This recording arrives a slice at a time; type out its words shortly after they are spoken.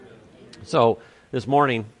So this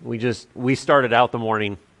morning, we started out the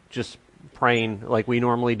morning just praying like we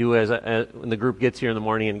normally do as when the group gets here in the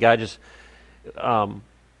morning, and God just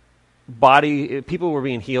people were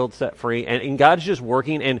being healed, set free, and God's just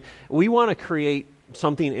working. And we want to create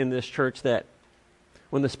something in this church that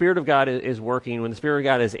when the Spirit of God is working, when the Spirit of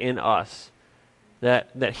God is in us,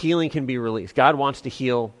 that healing can be released. God wants to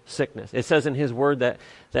heal sickness. It says in His Word that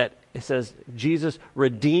it says Jesus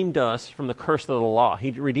redeemed us from the curse of the law.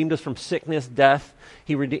 He redeemed us from sickness, death.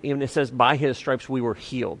 And it says by His stripes we were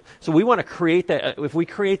healed. So we want to create that. If we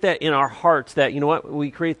create that in our hearts, that, you know what,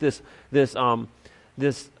 we create this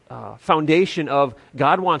foundation of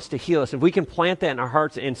God wants to heal us. If we can plant that in our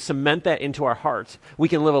hearts and cement that into our hearts, we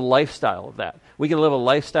can live a lifestyle of that. We can live a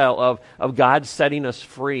lifestyle of God setting us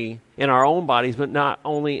free in our own bodies, but not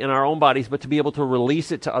only in our own bodies, but to be able to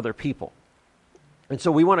release it to other people. And so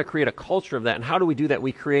we want to create a culture of that. And how do we do that?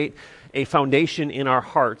 We create a foundation in our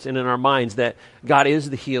hearts and in our minds that God is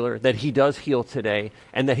the healer, that He does heal today,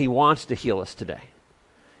 and that He wants to heal us today.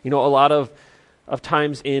 You know, a lot of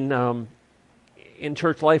times in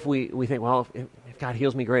church life, we think, well, if God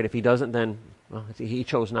heals me, great. If He doesn't, then, well, He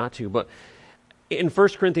chose not to. But in 1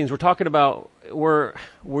 Corinthians, we're talking about,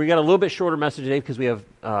 we got a little bit shorter message today because we have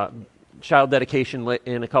child dedication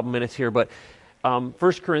in a couple minutes here. But 1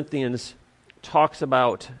 Corinthians talks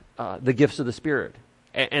about the gifts of the Spirit,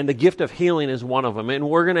 and the gift of healing is one of them. And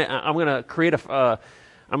I'm gonna create I'm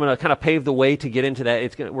gonna kind of pave the way to get into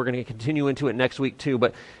that. We're gonna continue into it next week too.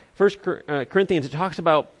 But 1 Corinthians, it talks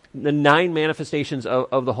about the 9 manifestations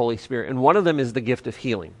of the Holy Spirit, and one of them is the gift of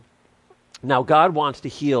healing. Now, God wants to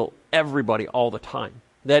heal everybody all the time.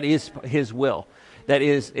 That is His will. That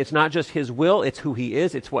is, it's not just His will, it's who He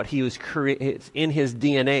is, it's what He was it's in His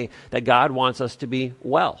DNA that God wants us to be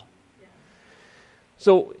well.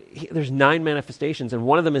 So there's 9 manifestations, and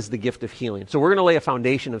one of them is the gift of healing. So we're going to lay a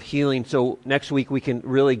foundation of healing, so next week we can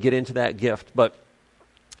really get into that gift. But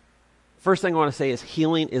first thing I want to say is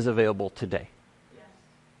healing is available today.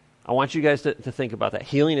 I want you guys to think about that.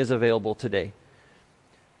 Healing is available today.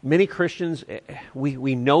 Many Christians,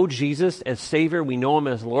 we know Jesus as Savior, we know Him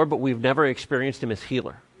as Lord, but we've never experienced Him as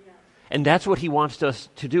healer. Yeah. And that's what He wants us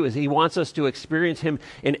to do, is He wants us to experience Him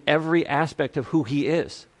in every aspect of who He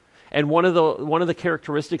is. And one of the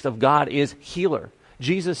characteristics of God is healer.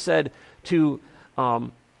 Jesus said to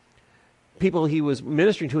people He was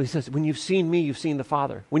ministering to, He says, when you've seen me, you've seen the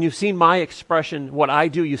Father. When you've seen my expression, what I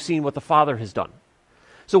do, you've seen what the Father has done.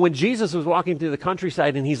 So when Jesus was walking through the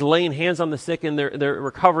countryside and He's laying hands on the sick and they're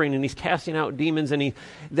recovering and He's casting out demons, and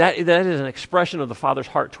that is an expression of the Father's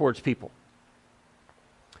heart towards people.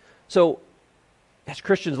 So as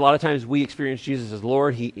Christians, a lot of times we experience Jesus as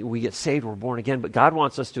Lord. We get saved, we're born again, but God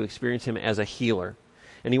wants us to experience Him as a healer.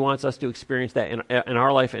 And He wants us to experience that in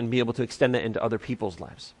our life and be able to extend that into other people's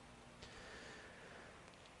lives.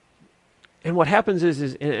 And what happens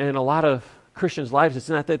is in a lot of Christians' lives, it's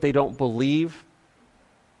not that they don't believe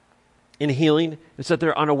in healing, it's that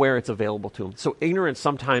they're unaware it's available to them. So ignorance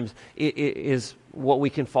sometimes is what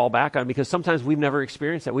we can fall back on, because sometimes we've never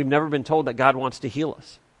experienced that. We've never been told that God wants to heal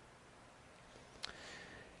us.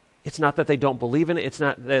 It's not that they don't believe in it. It's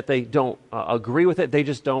not that they don't agree with it. They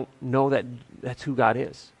just don't know that that's who God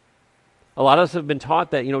is. A lot of us have been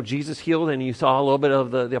taught that, Jesus healed, and you saw a little bit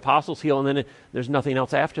of the apostles heal, and then there's nothing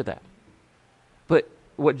else after that. But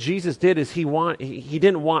what Jesus did is He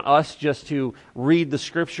didn't want us just to read the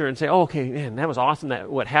Scripture and say, oh, okay, man, that was awesome,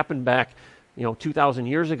 that what happened back 2,000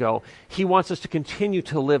 years ago. He wants us to continue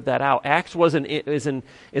to live that out. Acts is an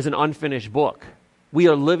unfinished book. We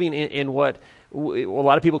are living in what a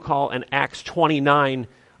lot of people call an Acts 29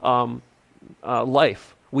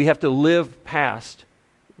 life. We have to live past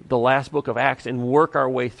the last book of Acts and work our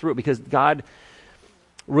way through it, because God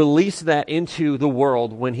released that into the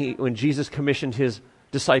world when Jesus commissioned His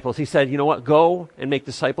disciples. He said, you know what, go and make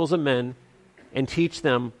disciples of men and teach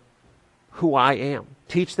them who I am.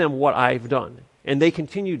 Teach them what I've done. And they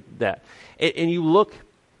continued that. And you look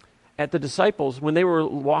at the disciples, when they were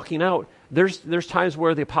walking out, there's times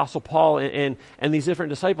where the Apostle Paul and these different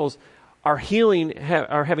disciples are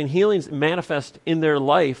having healings manifest in their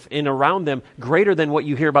life and around them greater than what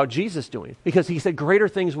you hear about Jesus doing. Because He said, greater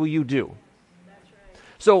things will you do.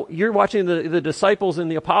 So you're watching the disciples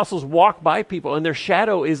and the apostles walk by people, and their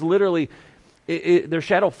shadow is literally, their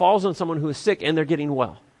shadow falls on someone who is sick, and they're getting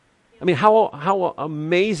well. I mean, how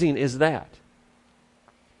amazing is that?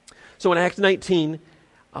 So in Acts 19,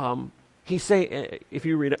 if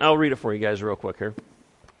you read it, I'll read it for you guys real quick here.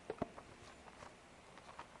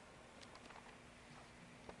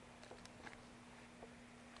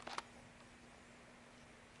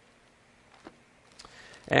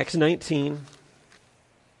 Acts 19.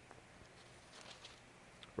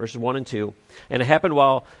 verses 1 and 2. And it happened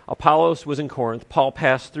while Apollos was in Corinth, Paul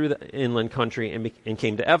passed through the inland country and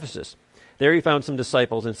came to Ephesus. There he found some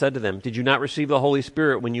disciples and said to them, "Did you not receive the Holy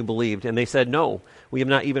Spirit when you believed?" And they said, "No, we have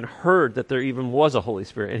not even heard that there even was a Holy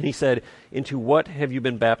Spirit." And he said, "Into what have you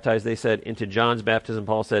been baptized?" They said, "Into John's baptism."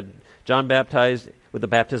 Paul said, "John baptized with the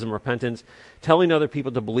baptism of repentance, telling other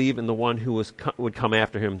people to believe in the one who would come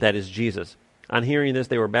after him, that is Jesus." On hearing this,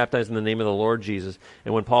 they were baptized in the name of the Lord Jesus.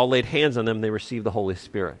 And when Paul laid hands on them, they received the Holy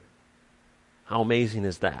Spirit. How amazing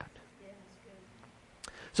is that?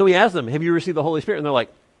 So he asked them, "Have you received the Holy Spirit?" And they're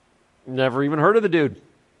like, "Never even heard of the dude.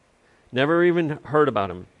 Never even heard about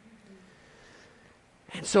him."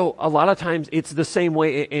 And so a lot of times it's the same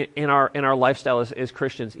way in our lifestyle as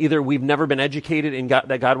Christians. Either we've never been educated in God,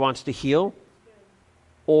 that God wants to heal,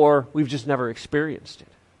 or we've just never experienced it.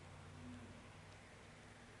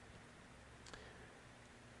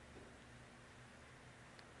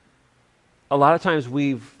 A lot of times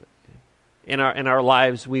in our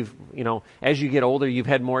lives, as you get older, you've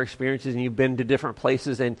had more experiences and you've been to different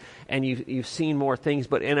places and you've seen more things.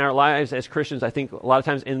 But in our lives as Christians, I think a lot of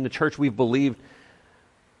times in the church we've believed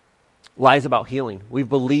lies about healing. We've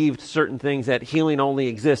believed certain things, that healing only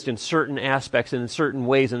exists in certain aspects and in certain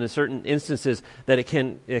ways and in certain instances that it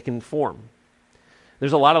can form.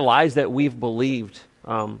 There's a lot of lies that we've believed.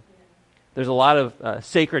 There's a lot of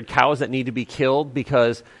sacred cows that need to be killed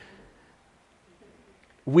because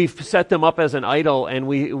we've set them up as an idol, and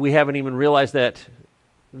we haven't even realized that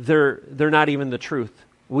they're not even the truth.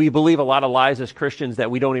 We believe a lot of lies as Christians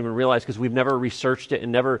that we don't even realize because we've never researched it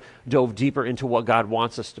and never dove deeper into what God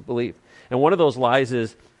wants us to believe. And one of those lies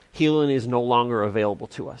is healing is no longer available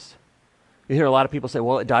to us. You hear a lot of people say,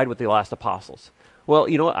 "Well, it died with the last apostles." Well,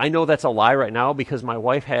 you know what? I know that's a lie right now because my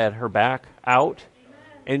wife had her back out,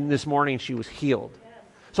 and this morning she was healed.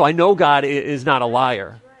 So I know God is not a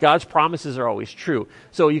liar. God's promises are always true.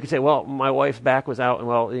 So you could say, "Well, my wife's back was out,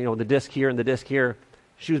 and the disc here and the disc here."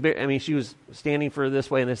 She was standing for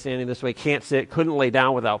this way and then standing this way, can't sit, couldn't lay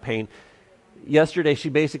down without pain. Yesterday, she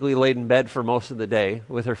basically laid in bed for most of the day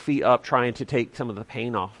with her feet up trying to take some of the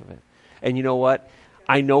pain off of it. And you know what?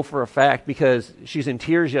 I know for a fact because she's in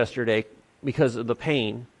tears yesterday because of the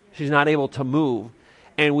pain. She's not able to move.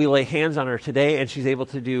 And we lay hands on her today, and she's able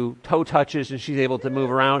to do toe touches, and she's able to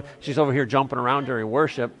move around. She's over here jumping around during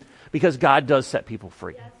worship because God does set people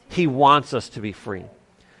free. He wants us to be free.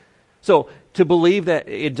 So to believe that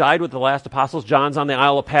it died with the last apostles, John's on the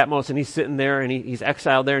Isle of Patmos, and he's sitting there, and he's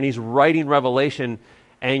exiled there, and he's writing Revelation,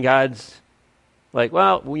 and God's like,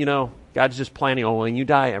 well, God's just planning, when you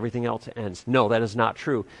die, everything else ends. No, that is not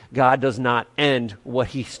true. God does not end what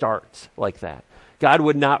he starts like that. God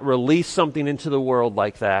would not release something into the world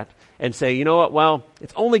like that and say, "You know what, well,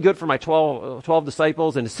 it's only good for my 12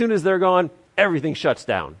 disciples, and as soon as they're gone, everything shuts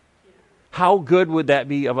down." How good would that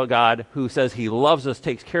be of a God who says he loves us,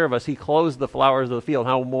 takes care of us, he clothes the flowers of the field?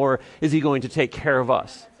 How more is he going to take care of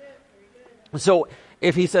us? So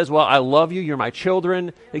if he says, "Well, I love you, you're my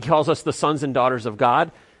children," he calls us the sons and daughters of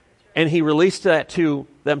God, and he released that to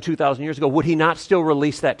them 2,000 years ago, would he not still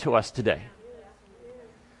release that to us today?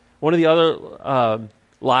 One of the other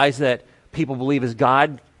lies that people believe is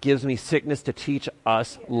God gives me sickness to teach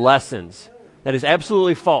us lessons. That is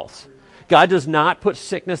absolutely false. God does not put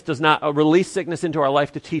sickness, does not release sickness into our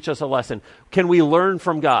life to teach us a lesson. Can we learn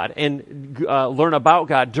from God and learn about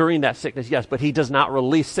God during that sickness? Yes, but he does not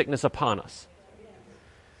release sickness upon us.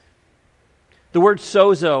 The word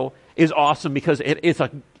sozo is awesome because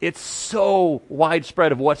it's so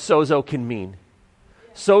widespread of what sozo can mean.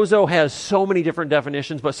 Sozo has so many different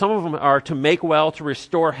definitions, but some of them are to make well, to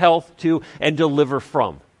restore health to, and deliver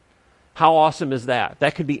from. How awesome is that?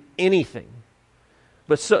 That could be anything.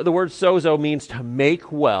 But the word sozo means to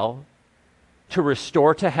make well, to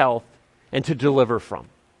restore to health, and to deliver from.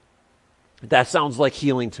 That sounds like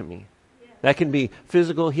healing to me. Yeah. That can be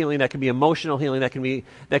physical healing, that can be emotional healing, that can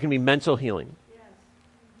be mental healing. Yes.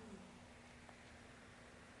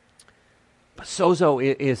 But sozo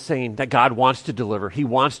is saying that God wants to deliver, he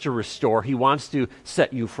wants to restore, he wants to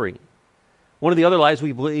set you free. One of the other lies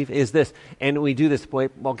we believe is this, and we do this,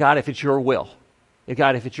 well, God, if it's your will,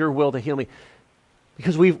 if it's your will to heal me,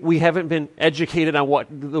 because we haven't been educated on what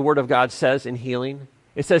the Word of God says in healing.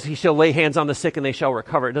 It says he shall lay hands on the sick and they shall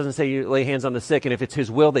recover. It doesn't say you lay hands on the sick and if it's his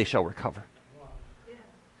will, they shall recover.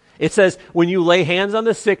 It says when you lay hands on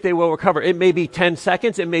the sick, they will recover. It may be 10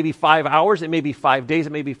 seconds, it may be 5 hours, it may be 5 days,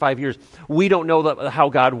 it may be 5 years. We don't know how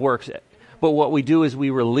God works it. But what we do is we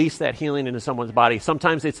release that healing into someone's body.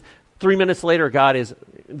 Sometimes it's 3 minutes later,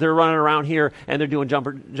 they're running around here and they're doing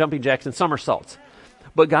jumping jacks and somersaults.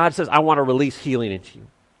 But God says, I want to release healing into you.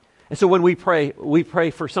 And so when we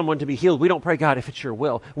pray for someone to be healed. We don't pray, God, if it's your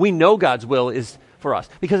will. We know God's will is for us.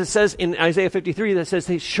 Because it says in Isaiah 53 that says,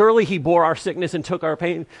 surely he bore our sickness and took our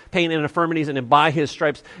pain and infirmities, and by his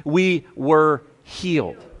stripes we were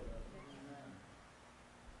healed. It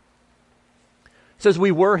says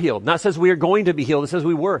we were healed, not says we are going to be healed. It says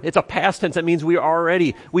we were. It's a past tense. That means we are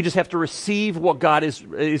already. We just have to receive what God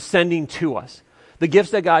is sending to us. The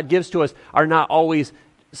gifts that God gives to us are not always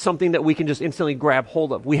something that we can just instantly grab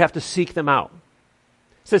hold of. We have to seek them out.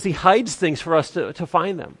 It says he hides things for us to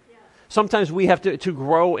find them. Sometimes we have to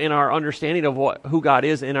grow in our understanding of who God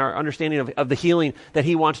is, in our understanding of the healing that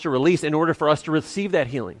he wants to release in order for us to receive that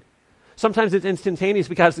healing. Sometimes it's instantaneous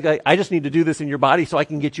because I just need to do this in your body so I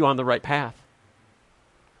can get you on the right path.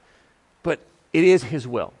 But it is his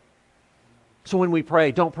will. So when we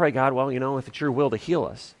pray, don't pray, God, well, if it's your will to heal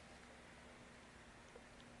us.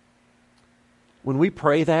 When we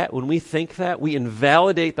pray that, when we think that, we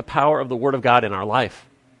invalidate the power of the Word of God in our life.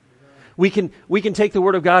 We can take the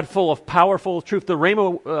Word of God full of powerful truth. The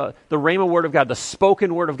Rhema Word of God, the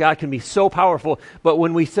spoken Word of God can be so powerful. But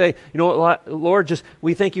when we say, Lord,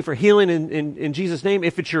 we thank you for healing in Jesus' name.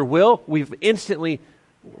 If it's your will, we've instantly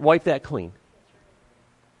wiped that clean.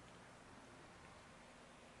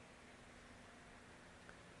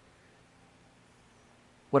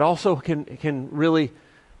 What also can really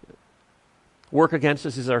work against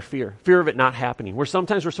us is our fear of it not happening.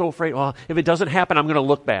 Sometimes we're so afraid, well, if it doesn't happen, I'm going to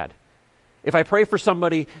look bad. If I pray for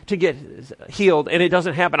somebody to get healed and it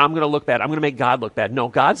doesn't happen, I'm going to look bad. I'm going to make God look bad. No,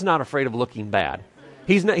 God's not afraid of looking bad.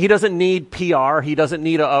 He doesn't need PR. He doesn't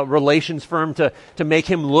need a relations firm to make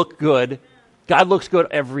him look good. God looks good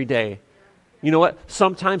every day. You know what?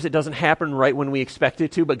 Sometimes it doesn't happen right when we expect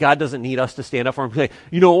it to, but God doesn't need us to stand up for him and say,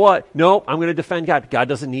 you know what? No, I'm going to defend God. God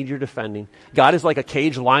doesn't need your defending. God is like a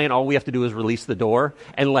caged lion. All we have to do is release the door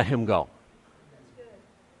and let him go.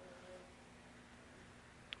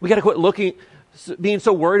 We got to quit being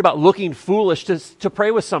so worried about looking foolish to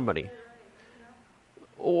pray with somebody.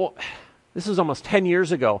 This was almost 10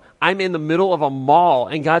 years ago. I'm in the middle of a mall,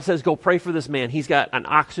 and God says, go pray for this man. He's got an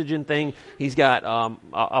oxygen thing. He's got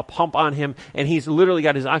a pump on him, and he's literally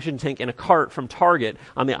got his oxygen tank in a cart from Target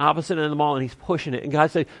on the opposite end of the mall, and he's pushing it. And God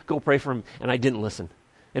said, go pray for him, and I didn't listen.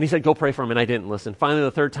 And he said, go pray for him, and I didn't listen. Finally,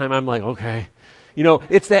 the third time, I'm like, okay.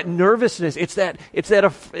 It's that nervousness. It's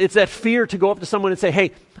that fear to go up to someone and say,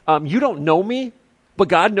 hey, you don't know me, but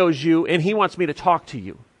God knows you, and he wants me to talk to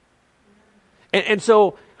you. And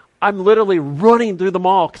so I'm literally running through the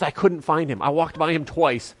mall because I couldn't find him. I walked by him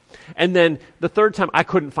twice. And then the third time I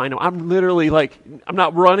couldn't find him. I'm literally I'm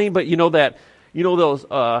not running, but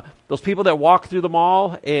those people that walk through the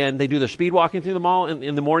mall and they do their speed walking through the mall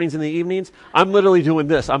in the mornings and the evenings. I'm literally doing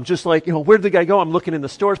this. I'm just where'd the guy go? I'm looking in the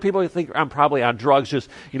stores. People think I'm probably on drugs,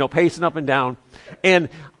 just, pacing up and down. And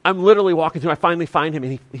I'm literally walking through. I finally find him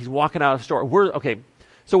and he's walking out of the store.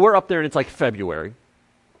 So we're up there and it's like February.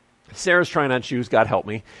 Sarah's trying on shoes, God help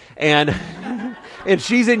me. And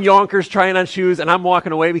she's in Yonkers trying on shoes, and I'm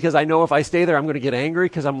walking away because I know if I stay there, I'm going to get angry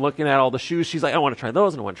because I'm looking at all the shoes. She's like, I want to try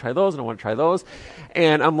those, and I want to try those, and I want to try those.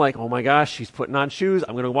 And I'm like, oh my gosh, she's putting on shoes.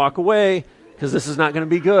 I'm going to walk away because this is not going to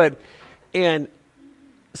be good. And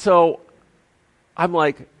so I'm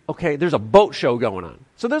like, okay, there's a boat show going on.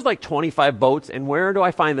 So there's 25 boats, and where do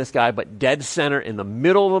I find this guy but dead center in the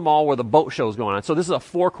middle of the mall where the boat show is going on? So this is a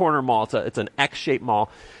four-corner mall. It's an X-shaped mall.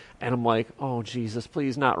 And I'm like, oh, Jesus,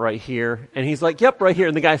 please not right here. And he's like, yep, right here.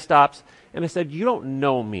 And the guy stops. And I said, you don't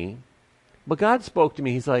know me. But God spoke to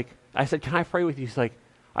me. He's like, I said, can I pray with you? He's like,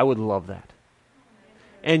 I would love that.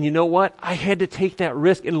 And you know what? I had to take that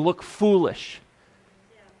risk and look foolish.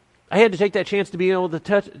 I had to take that chance to be able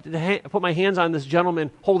to put my hands on this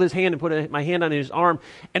gentleman, hold his hand and put my hand on his arm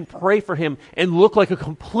and pray for him and look like a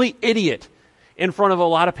complete idiot in front of a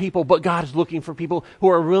lot of people. But God is looking for people who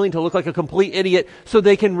are willing to look like a complete idiot so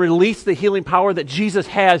they can release the healing power that Jesus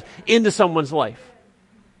has into someone's life.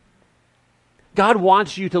 God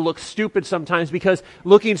wants you to look stupid sometimes because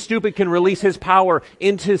looking stupid can release his power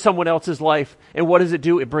into someone else's life. And what does it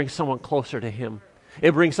do? It brings someone closer to him.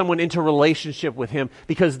 It brings someone into relationship with him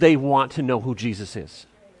because they want to know who Jesus is.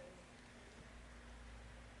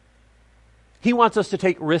 He wants us to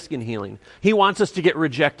take risk in healing. He wants us to get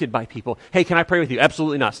rejected by people. Hey, can I pray with you?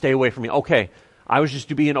 Absolutely not. Stay away from me. Okay, I was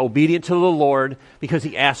just being obedient to the Lord because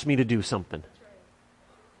he asked me to do something.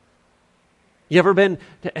 You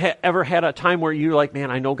ever had a time where you're like,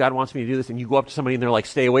 man, I know God wants me to do this, and you go up to somebody and they're like,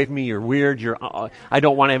 stay away from me, you're weird, I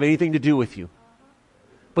don't want to have anything to do with you.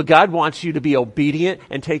 But God wants you to be obedient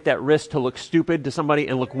and take that risk to look stupid to somebody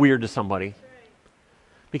and look weird to somebody.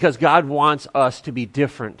 Because God wants us to be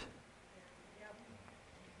different.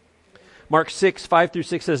 Mark 6, 5 through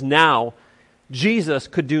 6 says, now Jesus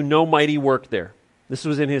could do no mighty work there. This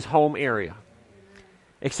was in his home area.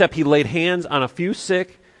 Except he laid hands on a few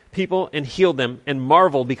sick people and healed them and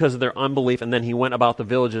marveled because of their unbelief. And then he went about the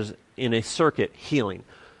villages in a circuit healing.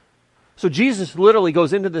 So Jesus literally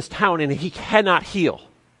goes into this town and he cannot heal.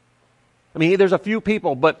 I mean, there's a few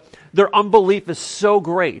people, but their unbelief is so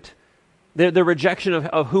great. Their rejection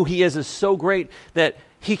of who he is so great that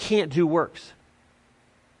he can't do works.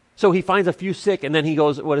 So he finds a few sick and then he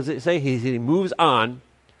goes, what does it say? He moves on.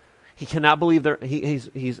 He cannot believe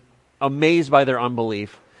he's amazed by their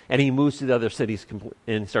unbelief. And he moves to the other cities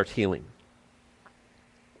and starts healing.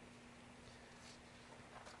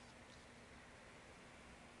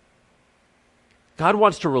 God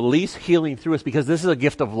wants to release healing through us because this is a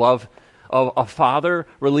gift of love, of a father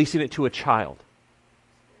releasing it to a child.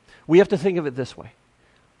 We have to think of it this way.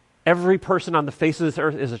 Every person on the face of this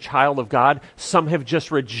earth is a child of God. Some have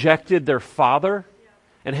just rejected their father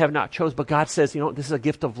and have not chose. But God says, this is a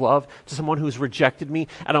gift of love to someone who's rejected me,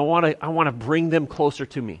 and I want to bring them closer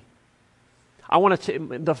to me.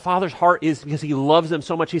 The Father's heart is because he loves them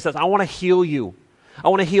so much. He says, I want to heal you. I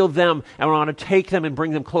want to heal them, and I want to take them and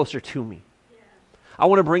bring them closer to me. I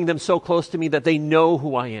want to bring them so close to me that they know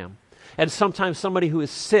who I am. And sometimes somebody who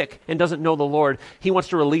is sick and doesn't know the Lord, he wants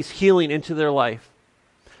to release healing into their life.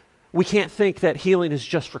 We can't think that healing is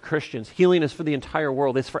just for Christians. Healing is for the entire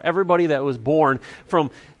world. It's for everybody that was born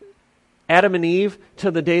from Adam and Eve to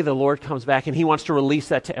the day the Lord comes back, and he wants to release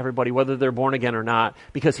that to everybody, whether they're born again or not,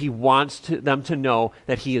 because he wants them to know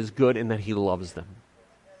that he is good and that he loves them.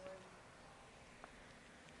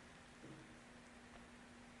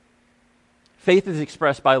 Faith is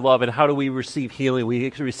expressed by love, and how do we receive healing? We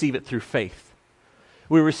receive it through faith.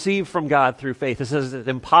 We receive from God through faith. It says it's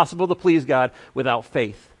impossible to please God without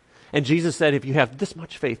faith. And Jesus said, if you have this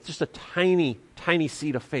much faith, just a tiny, tiny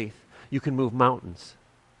seed of faith, you can move mountains.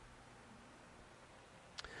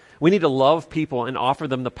 We need to love people and offer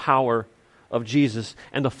them the power of Jesus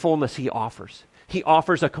and the fullness he offers. He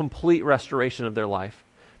offers a complete restoration of their life.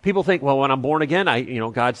 People think, well, when I'm born again,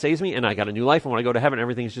 God saves me and I got a new life, and when I go to heaven,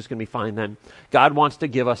 everything's just going to be fine then. God wants to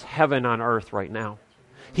give us heaven on earth right now.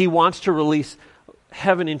 He wants to release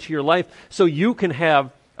heaven into your life so you can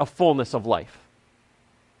have a fullness of life.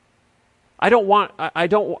 I want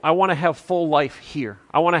to have full life here.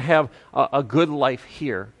 I want to have a good life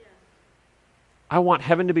here. I want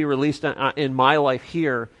heaven to be released in my life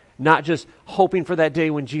here, not just hoping for that day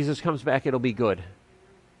when Jesus comes back, it'll be good.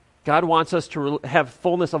 God wants us to have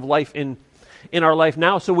fullness of life in our life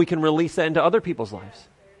now so we can release that into other people's lives.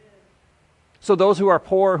 So those who are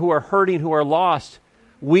poor, who are hurting, who are lost,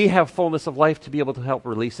 we have fullness of life to be able to help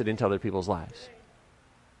release it into other people's lives.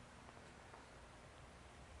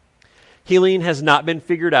 Healing has not been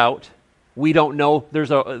figured out. We don't know.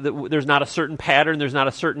 There's not a certain pattern. There's not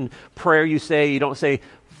a certain prayer you say. You don't say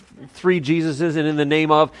 3 Jesuses and in the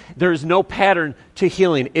name of. There is no pattern to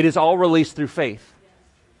healing. It is all released through faith.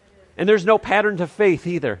 And there's no pattern to faith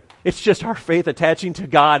either. It's just our faith attaching to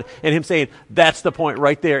God and him saying, that's the point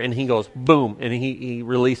right there. And he goes, boom, and he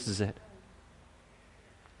releases it.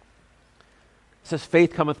 It says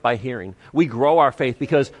faith cometh by hearing. We grow our faith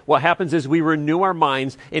because what happens is we renew our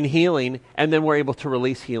minds in healing, and then we're able to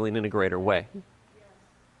release healing in a greater way.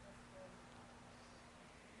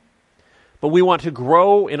 But we want to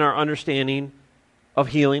grow in our understanding of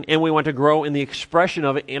healing, and we want to grow in the expression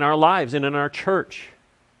of it in our lives and in our church.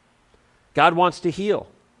 God wants to heal.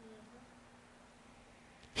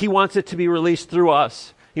 He wants it to be released through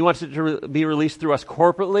us. He wants it to be released through us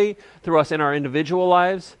corporately, through us in our individual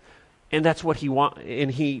lives. And that's what he wants.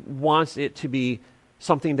 And he wants it to be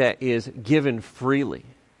something that is given freely.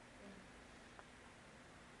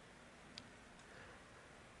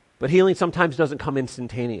 But healing sometimes doesn't come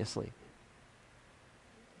instantaneously.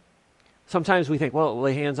 Sometimes we think, well,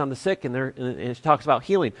 lay hands on the sick, and it talks about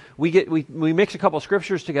healing. We mix a couple of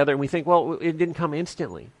scriptures together, and we think, well, it didn't come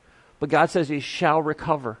instantly. But God says he shall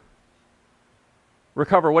recover.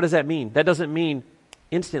 Recover, what does that mean? That doesn't mean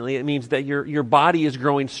instantly. It means that your body is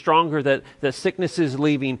growing stronger, that sickness is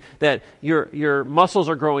leaving, that your muscles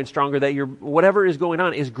are growing stronger, that whatever is going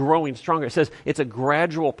on is growing stronger. It says it's a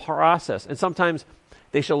gradual process. And sometimes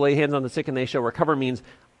they shall lay hands on the sick and they shall recover means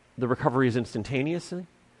the recovery is instantaneously.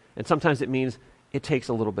 And sometimes it means it takes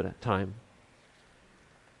a little bit of time.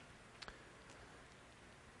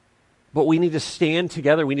 But we need to stand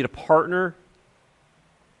together. We need to partner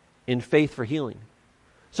in faith for healing.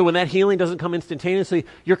 So when that healing doesn't come instantaneously,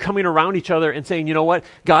 you're coming around each other and saying, you know what?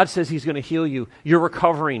 God says he's going to heal you. You're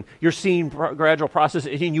recovering. You're seeing gradual process,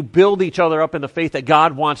 and you build each other up in the faith that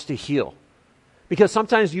God wants to heal. Because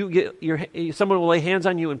sometimes someone will lay hands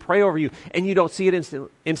on you and pray over you, and you don't see it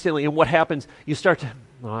instantly. And what happens? You start to,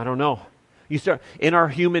 I don't know. In our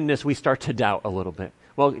humanness, we start to doubt a little bit.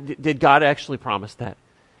 Well, did God actually promise that?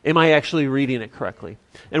 Am I actually reading it correctly?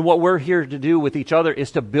 And what we're here to do with each other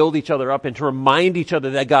is to build each other up and to remind each other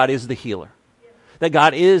that God is the healer, that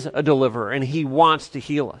God is a deliverer, and He wants to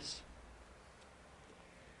heal us.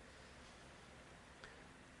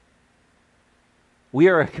 We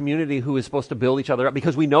are a community who is supposed to build each other up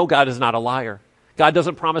because we know God is not a liar. God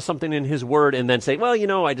doesn't promise something in His Word and then say, well,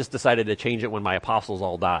 I just decided to change it when my apostles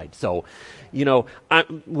all died. So,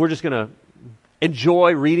 we're just going to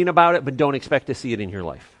enjoy reading about it, but don't expect to see it in your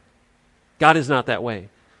life. God is not that way.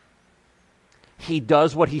 He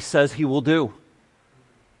does what He says He will do.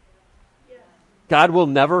 God will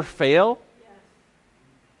never fail.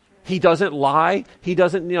 He doesn't lie. He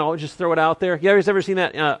doesn't, just throw it out there. You guys ever seen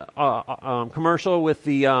that commercial with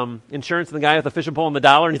the insurance and the guy with the fishing pole and the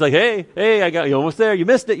dollar? And he's like, hey, I got you almost there. You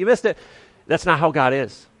missed it. That's not how God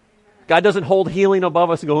is. God doesn't hold healing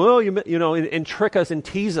above us and go, and trick us and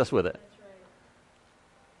tease us with it.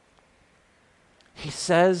 He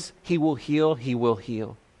says He will heal. He will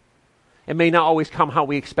heal. It may not always come how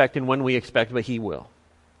we expect and when we expect, but He will.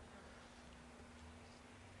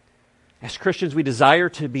 As Christians, we desire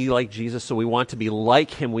to be like Jesus, so we want to be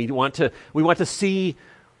like Him. We want to see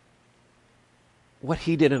what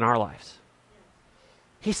He did in our lives.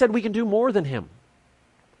 He said we can do more than Him.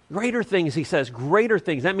 Greater things, He says, greater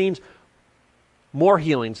things. That means more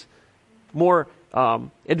healings, more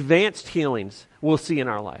advanced healings we'll see in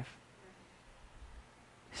our life.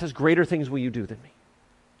 He says, greater things will you do than me.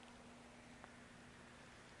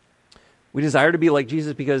 We desire to be like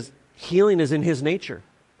Jesus because healing is in His nature.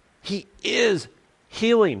 He is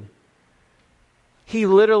healing. He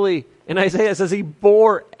literally, in Isaiah, says He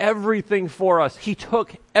bore everything for us. He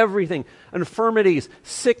took everything, infirmities,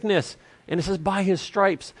 sickness, and it says by His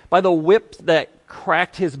stripes, by the whip that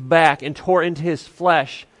cracked His back and tore into His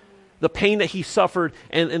flesh, the pain that He suffered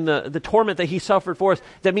and the torment that He suffered for us,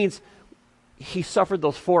 that means He suffered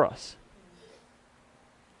those for us.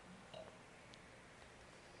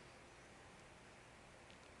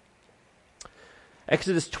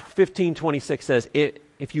 Exodus 15:26 says,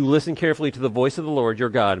 if you listen carefully to the voice of the Lord your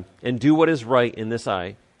God and do what is right in this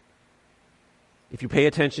eye, if you pay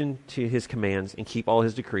attention to His commands and keep all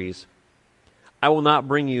His decrees, I will not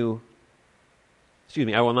bring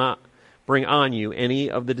on you any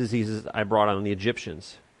of the diseases I brought on the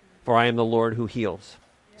Egyptians, for I am the Lord who heals.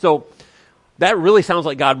 So that really sounds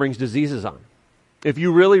like God brings diseases on. If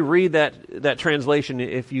you really read that translation,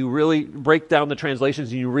 if you really break down the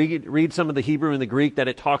translations and you read some of the Hebrew and the Greek that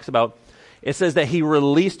it talks about, it says that He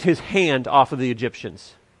released His hand off of the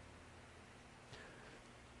Egyptians.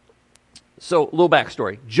 So, a little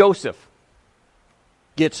backstory. Joseph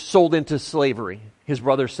gets sold into slavery. His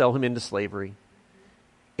brothers sell him into slavery.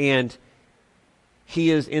 And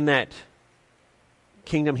he is in that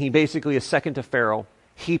kingdom. He basically is second to Pharaoh.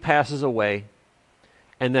 He passes away.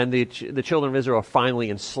 And then the children of Israel are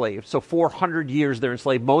finally enslaved. So 400 years they're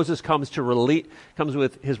enslaved. Moses comes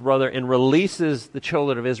with his brother and releases the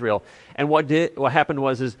children of Israel. And what happened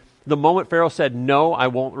was the moment Pharaoh said, no, I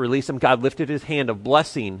won't release them, God lifted His hand of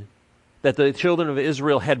blessing that the children of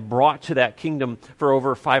Israel had brought to that kingdom for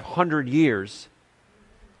over 500 years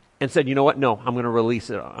and said, you know what? No, I'm going to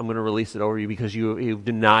release it. I'm going to release it over you because you've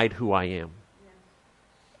denied who I am.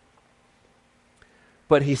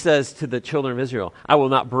 But He says to the children of Israel, I will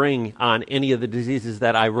not bring on any of the diseases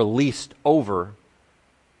that I released over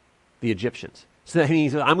the Egyptians. So that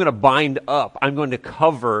means I'm going to bind up, I'm going to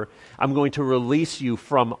cover, I'm going to release you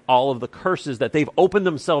from all of the curses that they've opened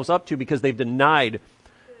themselves up to because they've denied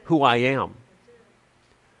who I am.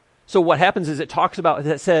 So what happens is it talks about,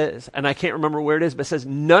 it says, and I can't remember where it is, but it says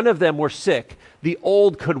none of them were sick. The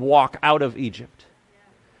old could walk out of Egypt.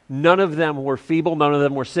 None of them were feeble. None of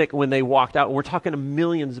them were sick when they walked out. And we're talking to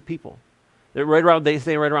millions of people. They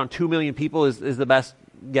say right around 2 million people is the best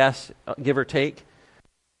guess, give or take.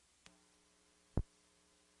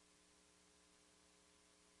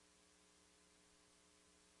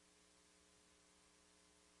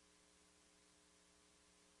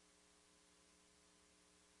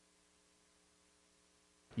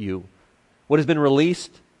 What has been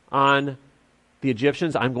released on the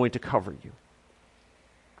Egyptians, I'm going to cover you.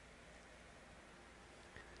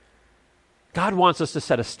 God wants us to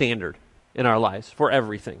set a standard in our lives for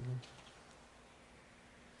everything.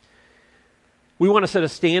 We want to set a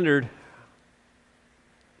standard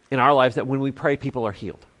in our lives that when we pray, people are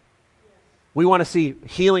healed. We want to see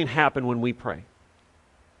healing happen when we pray.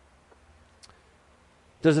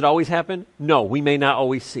 Does it always happen? No, we may not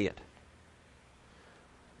always see it.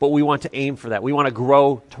 but we want to aim for that. We want to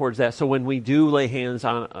grow towards that. So when we do lay hands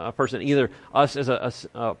on a person, either us as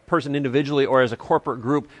a person individually or as a corporate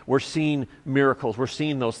group, we're seeing miracles. We're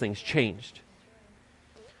seeing those things changed.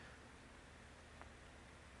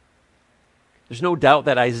 There's no doubt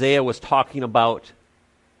that Isaiah was talking about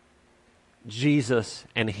Jesus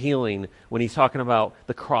and healing when he's talking about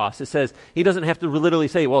the cross. It says, he doesn't have to literally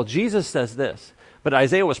say, well, Jesus says this. But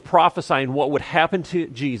Isaiah was prophesying what would happen to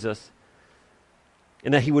Jesus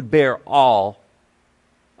and that he would bear all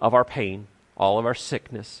of our pain, all of our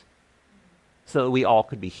sickness, so that we all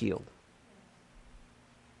could be healed.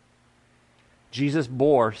 Jesus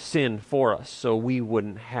bore sin for us so we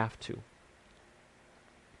wouldn't have to.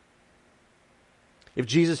 If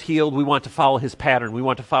Jesus healed, we want to follow his pattern. We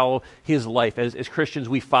want to follow his life. As Christians,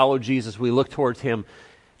 we follow Jesus. We look towards him.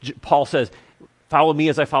 Paul says, follow me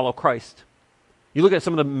as I follow Christ. You look at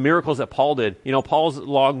some of the miracles that Paul did. You know, Paul's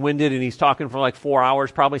long-winded and he's talking for like 4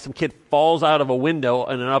 hours. Probably some kid falls out of a window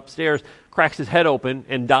and then upstairs, cracks his head open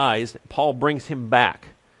and dies. Paul brings him back.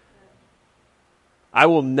 I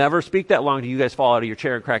will never speak that long till you guys fall out of your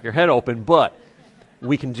chair and crack your head open, but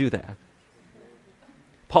we can do that.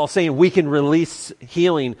 Paul's saying we can release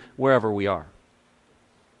healing wherever we are.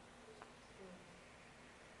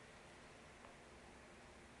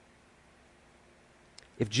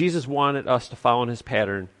 If Jesus wanted us to follow in his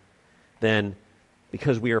pattern, then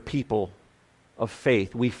because we are people of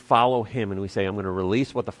faith, we follow him and we say, I'm going to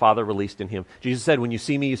release what the Father released in him. Jesus said, when you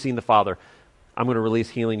see me, you've seen the Father. I'm going to release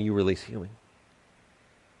healing, you release healing.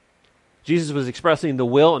 Jesus was expressing the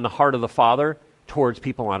will and the heart of the Father towards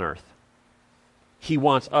people on earth. He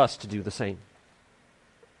wants us to do the same.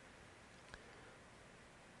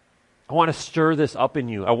 I want to stir this up in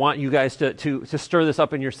you. I want you guys to stir this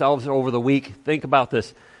up in yourselves over the week. Think about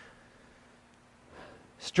this.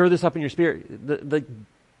 Stir this up in your spirit. The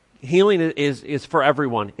healing is for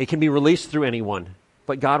everyone. It can be released through anyone,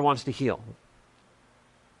 but God wants to heal.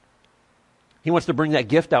 He wants to bring that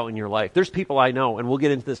gift out in your life. There's people I know, and we'll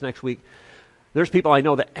get into this next week. There's people I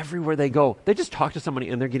know that everywhere they go, they just talk to somebody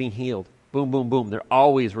and they're getting healed. Boom, boom, boom. They're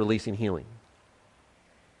always releasing healing.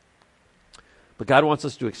 But God wants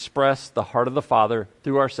us to express the heart of the Father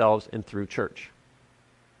through ourselves and through church.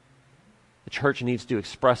 The church needs to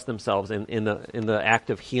express themselves in the act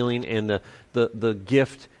of healing and the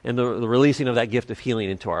gift and the releasing of that gift of healing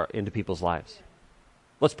into people's lives.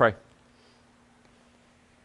 Let's pray.